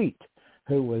named Cleet,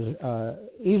 who was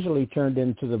easily turned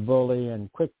into the bully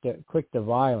and quick to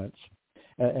violence.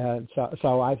 And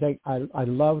so I think I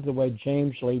love the way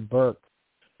James Lee Burke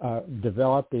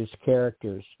developed these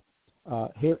characters.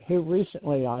 Here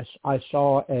recently, I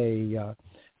saw a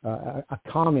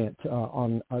comment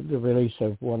on the release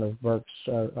of one of Burke's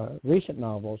recent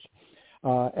novels.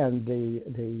 And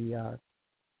the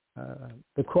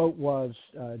quote was,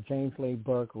 James Lee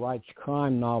Burke writes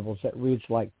crime novels that reads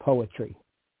like poetry.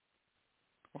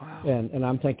 Wow. And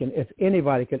I'm thinking, if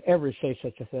anybody could ever say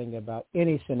such a thing about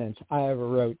any sentence I ever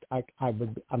wrote,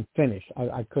 I'm finished.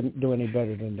 I couldn't do any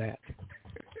better than that.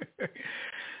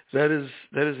 That is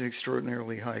an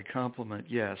extraordinarily high compliment,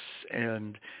 yes.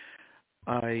 And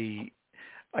I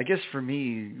guess for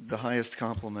me, the highest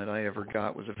compliment I ever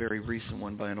got was a very recent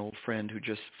one by an old friend who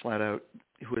just flat out,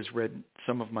 who has read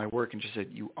some of my work and just said,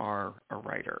 "You are a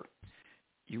writer.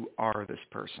 You are this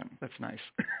person." That's nice.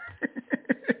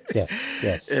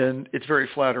 Yes. And it's very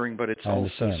flattering, but it's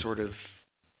also sort of,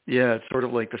 Yeah, it's sort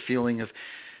of like the feeling of,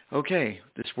 okay,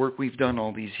 this work we've done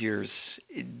all these years,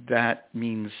 that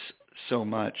means so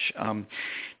much.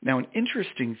 Now, an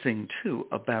interesting thing, too,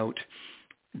 about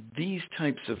these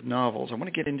types of novels, I want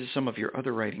to get into some of your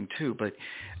other writing, too, but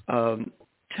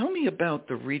tell me about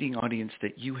the reading audience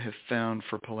that you have found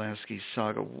for Pulaski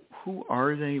Saga. Who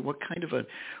are they? What kind of an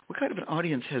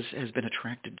audience has been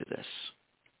attracted to this?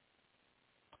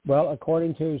 Well,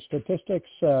 according to statistics,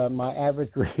 my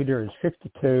average reader is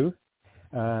 52.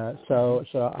 So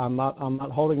I'm not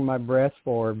holding my breath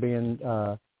for being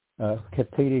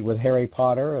competing with Harry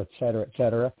Potter, et cetera, et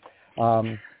cetera.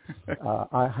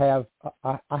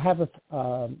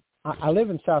 I live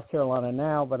in South Carolina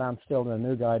now, but I'm still the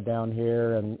new guy down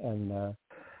here, and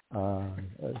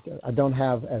I don't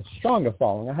have as strong a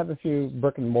following. I have a few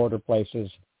brick and mortar places,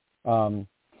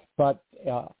 but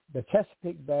the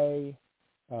Chesapeake Bay,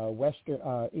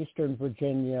 Eastern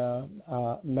Virginia,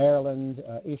 Maryland,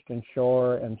 Eastern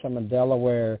Shore, and some in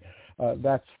Delaware,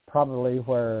 that's probably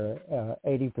where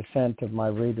 80% of my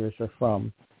readers are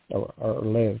from or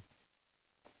live.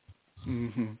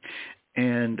 Mm-hmm.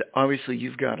 And obviously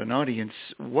you've got an audience.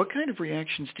 What kind of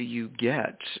reactions do you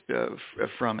get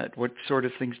from it? What sort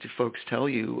of things do folks tell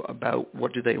you about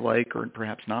what do they like or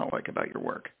perhaps not like about your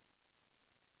work?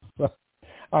 Well,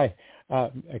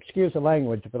 excuse the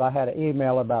language, but I had an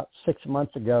email about 6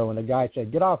 months ago, and the guy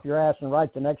said, "Get off your ass and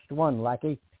write the next one,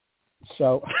 Lackey."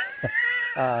 So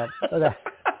I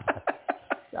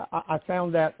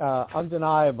found that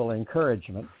undeniable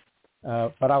encouragement,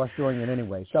 but I was doing it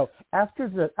anyway. So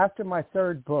after my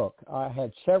third book, I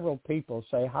had several people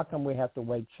say, "How come we have to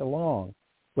wait so long?"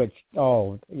 Which,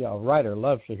 a writer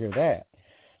loves to hear that.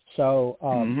 So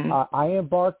I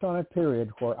embarked on a period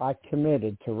where I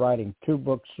committed to writing 2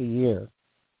 books a year.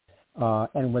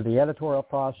 And with the editorial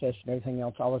process and everything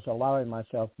else, I was allowing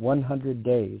myself 100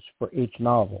 days for each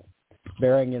novel,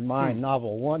 bearing in mind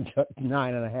novel 1 took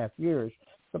 9.5 years.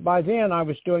 But by then I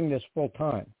was doing this full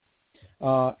time.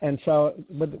 And so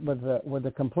with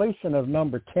the completion of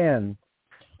number 10,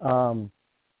 I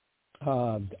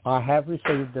have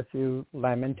received a few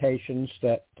lamentations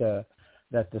that the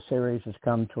series has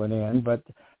come to an end. But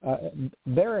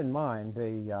bear in mind,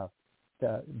 the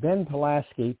Ben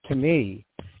Pulaski, to me,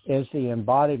 is the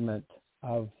embodiment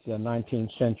of the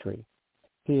 19th century.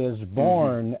 He is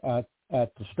born at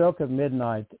the stroke of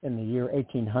midnight in the year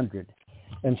 1800.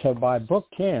 And so by book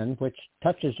 10, which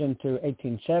touches into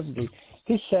 1870,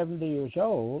 he's 70 years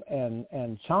old, and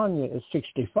Sonja is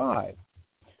 65.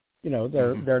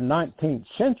 They're 19th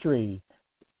century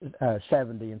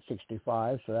 70 and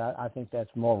 65, so I think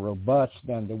that's more robust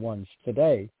than the ones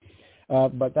today.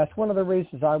 But that's one of the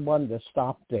reasons I wanted to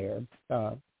stop there.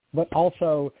 But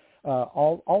also,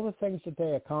 all the things that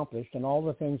they accomplished and all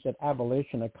the things that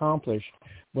abolition accomplished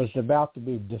was about to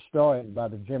be destroyed by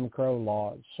the Jim Crow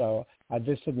laws. So I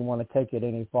just didn't want to take it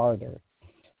any farther.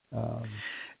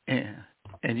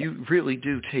 And you really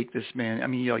do take this man, I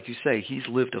mean, like you say, he's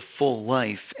lived a full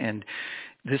life, and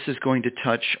this is going to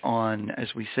touch on,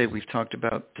 as we say, we've talked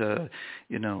about, the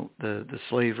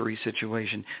slavery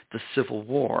situation, the Civil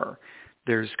War.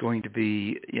 There's going to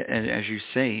be, and as you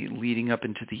say, leading up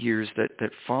into the years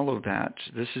that follow that.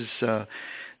 This is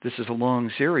a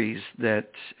long series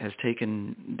that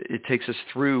takes us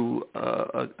through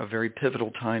a very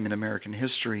pivotal time in American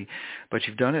history, but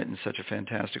you've done it in such a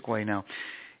fantastic way. Now,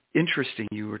 interesting,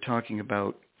 you were talking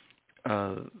about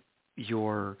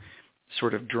your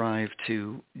sort of drive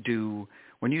to do,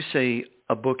 when you say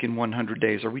a book in 100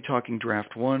 days, are we talking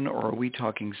draft 1 or are we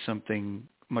talking something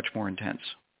much more intense?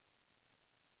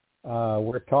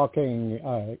 We're talking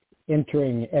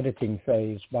entering editing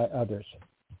phase by others.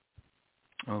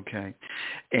 Okay.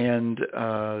 And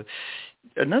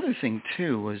another thing,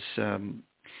 too, was I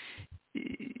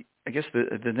guess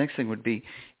the next thing would be,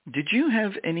 did you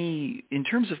have any, in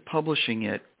terms of publishing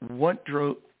it, what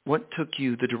took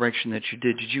you the direction that you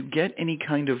did? Did you get any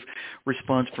kind of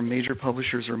response from major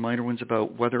publishers or minor ones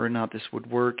about whether or not this would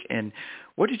work? And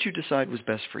what did you decide was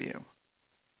best for you?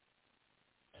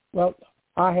 Well,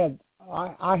 I had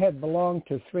belonged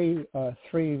to three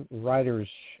writers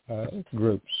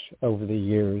groups over the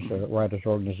years, writers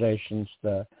organizations,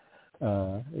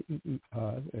 in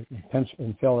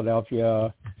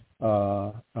Philadelphia,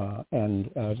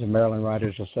 and the Maryland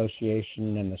Writers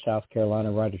Association and the South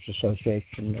Carolina Writers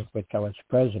Association, of which I was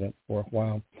president for a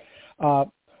while.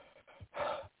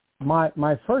 My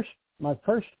first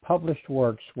published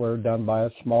works were done by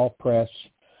a small press,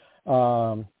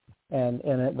 and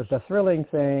it was a thrilling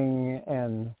thing.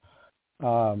 And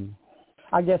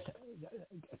I guess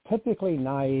typically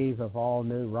naive of all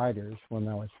new writers when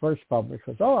I was first published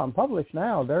was, I'm published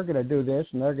now. They're going to do this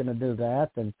and they're going to do that,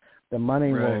 and the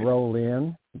money will roll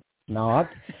in. Not.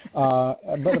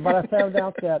 But I found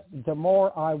out that the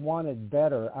more I wanted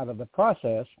better out of the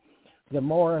process, the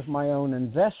more of my own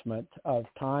investment of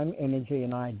time, energy,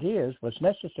 and ideas was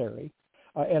necessary.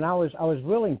 And I was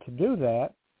willing to do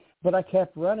that, but I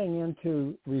kept running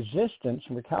into resistance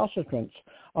and recalcitrance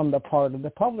on the part of the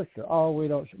publisher.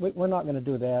 We're not going to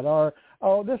do that. Or,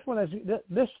 this one is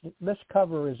this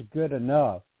cover is good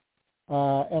enough.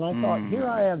 And I thought, here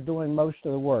I am doing most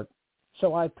of the work.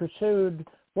 So I pursued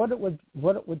what it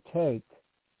would take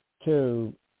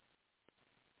to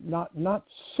not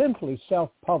simply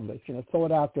self-publish, throw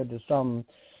it out there to some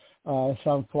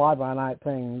fly-by-night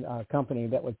thing company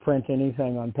that would print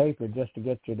anything on paper just to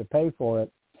get you to pay for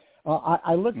it.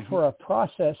 I looked for a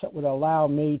process that would allow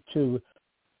me to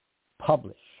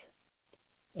publish,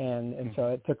 and so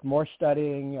it took more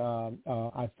studying.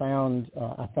 I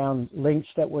found links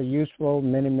that were useful,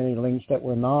 many links that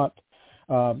were not.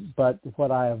 But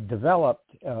what I have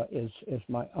developed is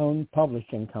my own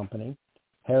publishing company,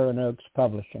 Heron Oaks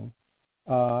Publishing,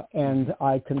 and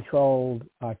I controlled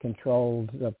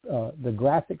the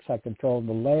graphics. I controlled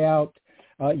the layout.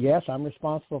 Yes, I'm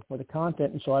responsible for the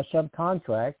content, and so I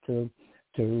subcontract to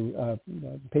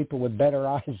people with better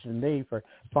eyes than me for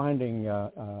finding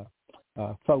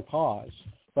faux pas.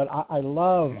 But I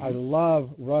love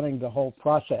running the whole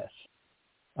process.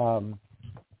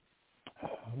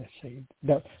 Let's see.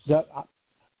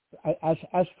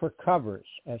 As for covers,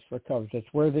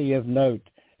 it's worthy of note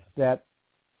that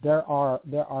there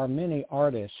are many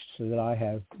artists that I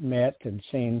have met and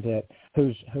seen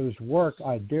whose work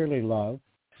I dearly love,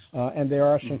 and there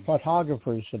are some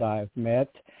photographers that I've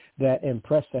met that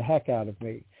impress the heck out of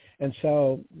me. And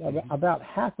so about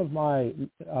half of my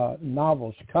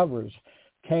novels' covers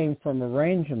came from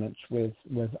arrangements with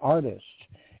artists.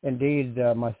 Indeed,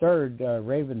 my third,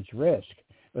 Raven's Risk,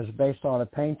 was based on a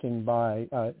painting by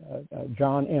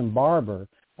John M. Barber,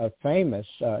 a famous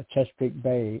Chesapeake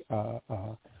Bay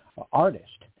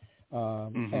artist.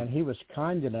 And he was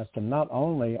kind enough to not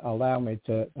only allow me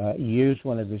to use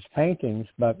one of his paintings,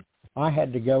 but I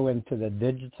had to go into the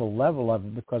digital level of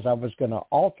it because I was going to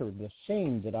alter the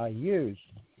scene that I used.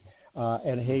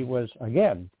 And he was,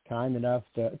 again, kind enough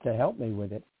to help me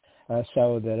with it.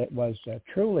 So that it was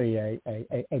truly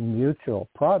a mutual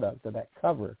product of that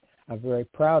cover. I'm very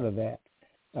proud of that.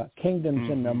 Kingdoms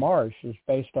in the Marsh is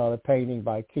based on a painting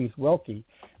by Keith Wilkie,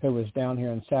 who was down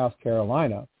here in South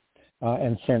Carolina.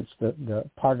 And since the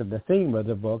part of the theme of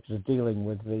the book is dealing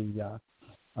with the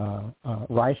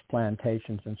rice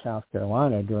plantations in South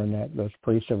Carolina during those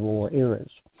pre-Civil War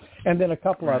eras. And then a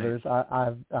couple others,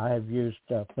 I have used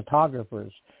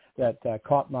photographers that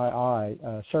caught my eye.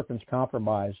 Serpent's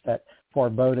Compromise, that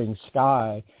foreboding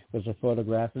sky, was a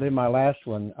photograph. And then my last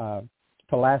one,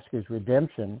 Pulaski's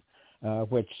Redemption,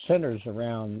 which centers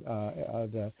around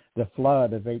the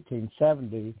flood of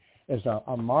 1870, is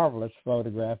a marvelous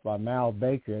photograph by Mal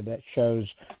Baker that shows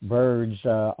birds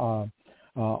on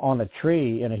a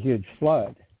tree in a huge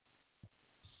flood.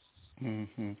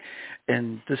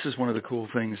 And this is one of the cool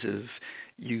things is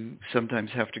you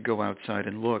sometimes have to go outside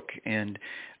and look. And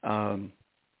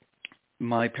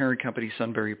my parent company,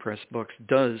 Sunbury Press Books,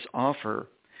 does offer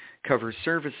cover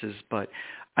services, but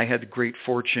I had the great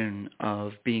fortune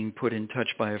of being put in touch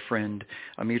by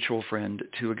a mutual friend,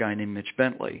 to a guy named Mitch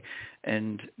Bentley.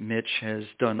 And Mitch has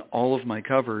done all of my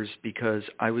covers because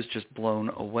I was just blown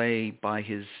away by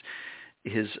his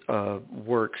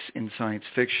works in science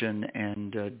fiction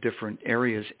and different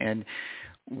areas. And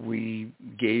we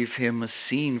gave him a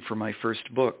scene for my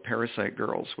first book, Parasite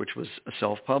Girls, which was a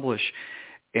self-publish.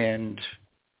 And,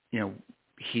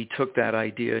 he took that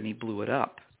idea and he blew it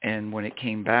up. And when it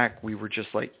came back, we were just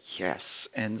like, yes.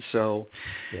 And so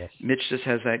Mitch just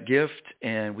has that gift,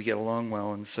 and we get along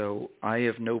well. And so I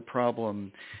have no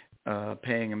problem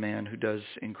paying a man who does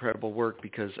incredible work,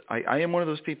 because I am one of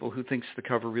those people who thinks the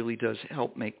cover really does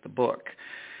help make the book.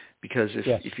 Because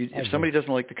if somebody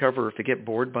doesn't like the cover, if they get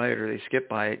bored by it or they skip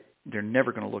by it, they're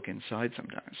never going to look inside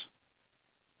sometimes.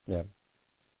 Yeah.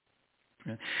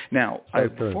 Now,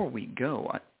 before we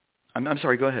go, I'm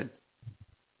sorry, go ahead.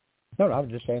 No, I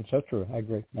was just saying, so true. I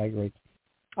agree.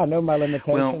 I know my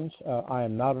limitations. I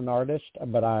am not an artist,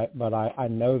 but I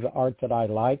know the art that I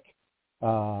like,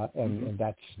 and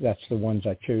that's the ones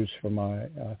I choose for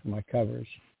my covers.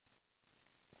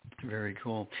 Very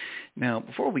cool. Now,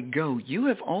 before we go, you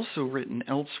have also written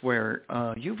elsewhere.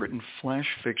 You've written flash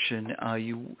fiction.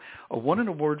 You won an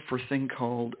award for a thing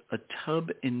called A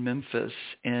Tub in Memphis,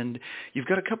 and you've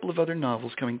got a couple of other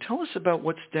novels coming. Tell us about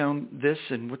what's down this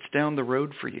and what's down the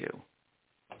road for you.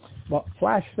 Well,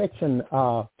 flash fiction,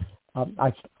 I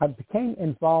became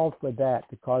involved with that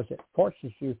because it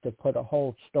forces you to put a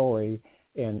whole story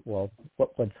in, well,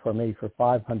 what was for me for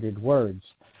 500 words.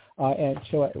 And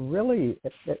so it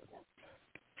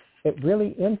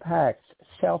really impacts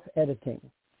self-editing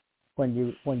when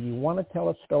you want to tell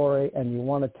a story and you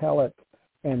want to tell it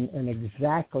in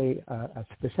exactly a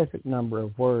specific number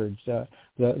of words.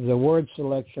 The word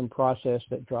selection process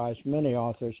that drives many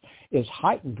authors is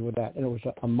heightened with that, and it was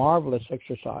a marvelous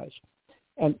exercise.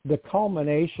 And the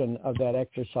culmination of that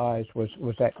exercise was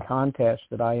that contest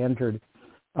that I entered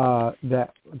that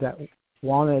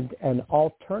wanted an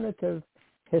alternative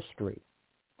history.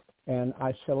 And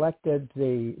I selected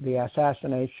the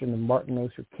assassination of Martin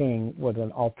Luther King with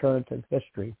an alternative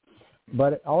history.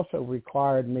 But it also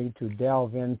required me to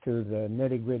delve into the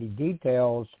nitty-gritty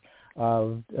details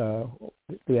of the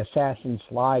assassin's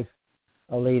life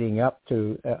leading up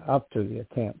to the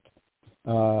attempt.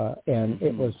 And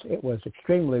it was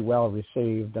extremely well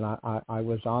received, and I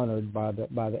was honored by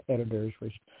the editors'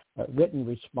 written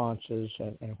responses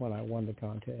and when I won the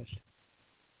contest.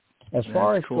 As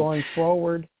far as going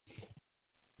forward,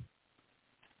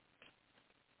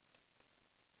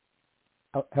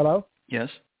 hello? Yes,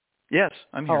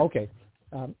 I'm here. Oh, okay.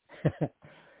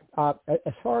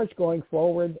 As far as going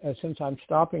forward, since I'm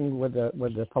stopping with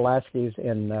the Pulaskis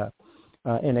in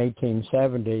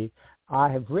 1870, I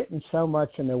have written so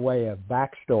much in the way of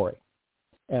backstory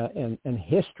and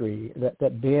history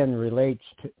that Ben relates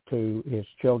to his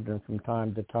children from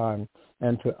time to time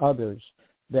and to others,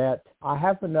 that I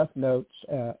have enough notes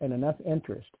and enough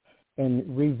interest in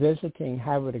revisiting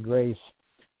Havre de Grace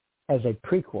as a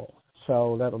prequel.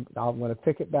 So I'm going to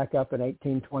pick it back up in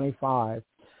 1825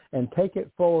 and take it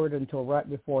forward until right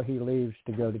before he leaves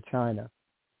to go to China.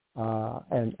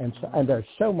 And there's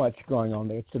so much going on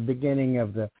there. It's the beginning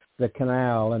of the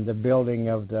canal and the building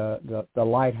of the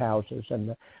lighthouses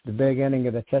and the beginning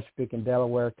of the Chesapeake and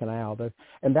Delaware Canal.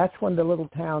 And that's when the little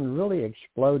town really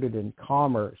exploded in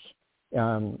commerce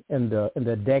in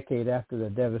the decade after the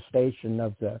devastation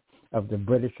of the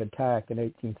British attack in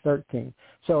 1813.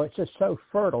 So it's just so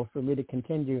fertile for me to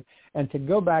continue and to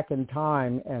go back in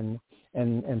time and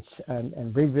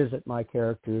revisit my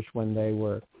characters when they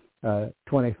were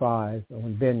 25,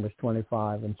 when Ben was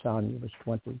 25 and Sonja was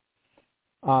 20.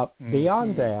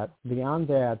 Beyond that,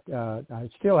 I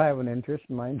still have an interest.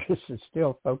 My interest is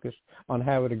still focused on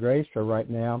Havre de Grace for right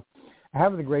now.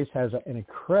 Havre de Grace has an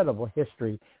incredible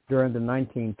history during the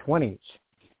 1920s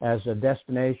as a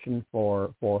destination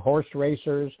for horse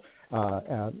racers,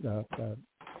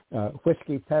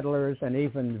 whiskey peddlers, and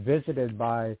even visited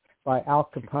by Al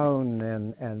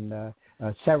Capone and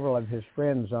several of his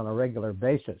friends on a regular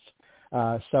basis.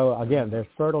 So again, there's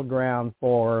fertile ground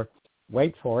for,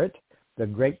 wait for it, the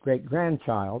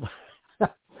great-great-grandchild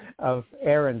of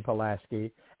Aaron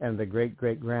Pulaski and the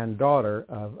great-great-granddaughter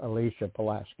of Alicia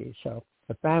Pulaski. So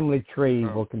the family tree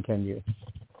will continue.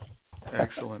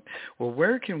 Excellent. Well,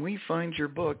 where can we find your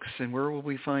books, and where will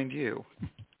we find you?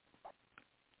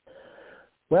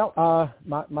 Well,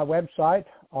 my website,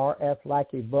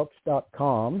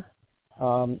 rflackeybooks.com,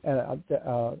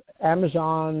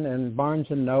 Amazon and Barnes &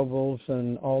 Nobles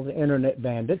and all the internet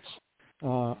bandits,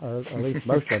 or at least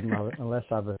most of them, unless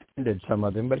I've offended some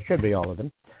of them, but it should be all of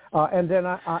them. And then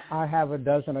I have a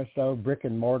dozen or so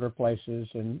brick-and-mortar places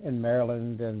in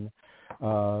Maryland and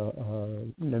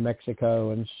New Mexico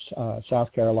and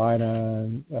South Carolina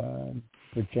and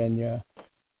Virginia,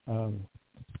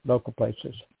 local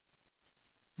places.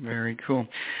 Very cool.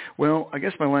 Well, I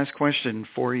guess my last question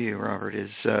for you, Robert, is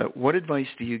what advice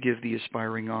do you give the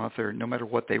aspiring author, no matter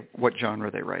what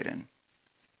genre they write in?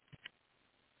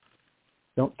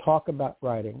 Don't talk about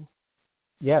writing.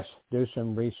 Yes, do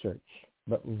some research,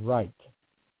 but write.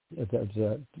 If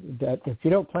you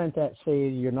don't plant that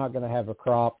seed, you're not going to have a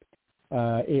crop.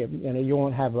 You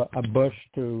won't have a bush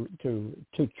to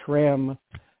trim.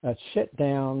 Sit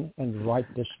down and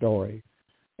write the story.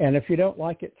 And if you don't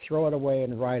like it, throw it away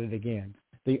and write it again.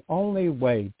 The only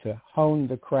way to hone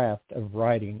the craft of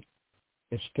writing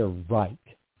is to write.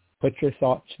 Put your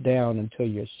thoughts down until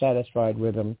you're satisfied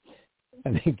with them,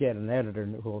 and then get an editor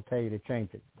who will tell you to change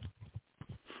it.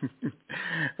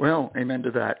 Well, amen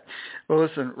to that. Well,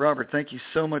 listen, Robert, thank you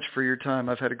so much for your time.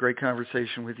 I've had a great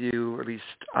conversation with you. At least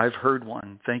I've heard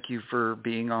one. Thank you for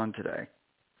being on today.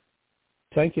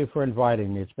 Thank you for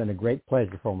inviting me. It's been a great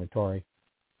pleasure for me, Tory.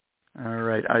 All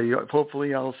right.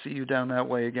 Hopefully I'll see you down that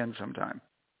way again sometime.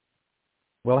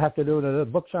 We'll have to do a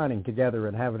book signing together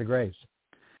in Havre de Grace.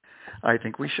 I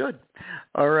think we should.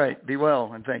 All right. Be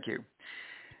well, and thank you.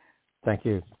 Thank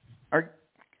you.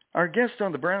 Our guest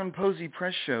on the Brown Posey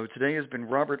Press Show today has been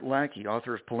Robert Lackey,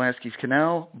 author of Pulaski's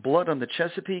Canal, Blood on the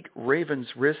Chesapeake, Raven's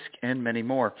Risk, and many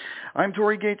more. I'm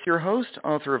Tory Gates, your host,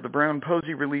 author of the Brown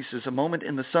Posey releases A Moment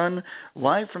in the Sun,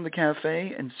 Live from the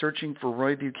Cafe, and Searching for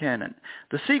Roy Buchanan.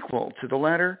 The sequel to the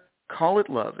latter, Call It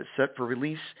Love, is set for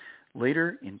release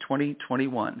later in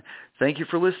 2021. Thank you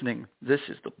for listening. This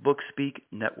is the Book Speak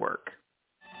Network.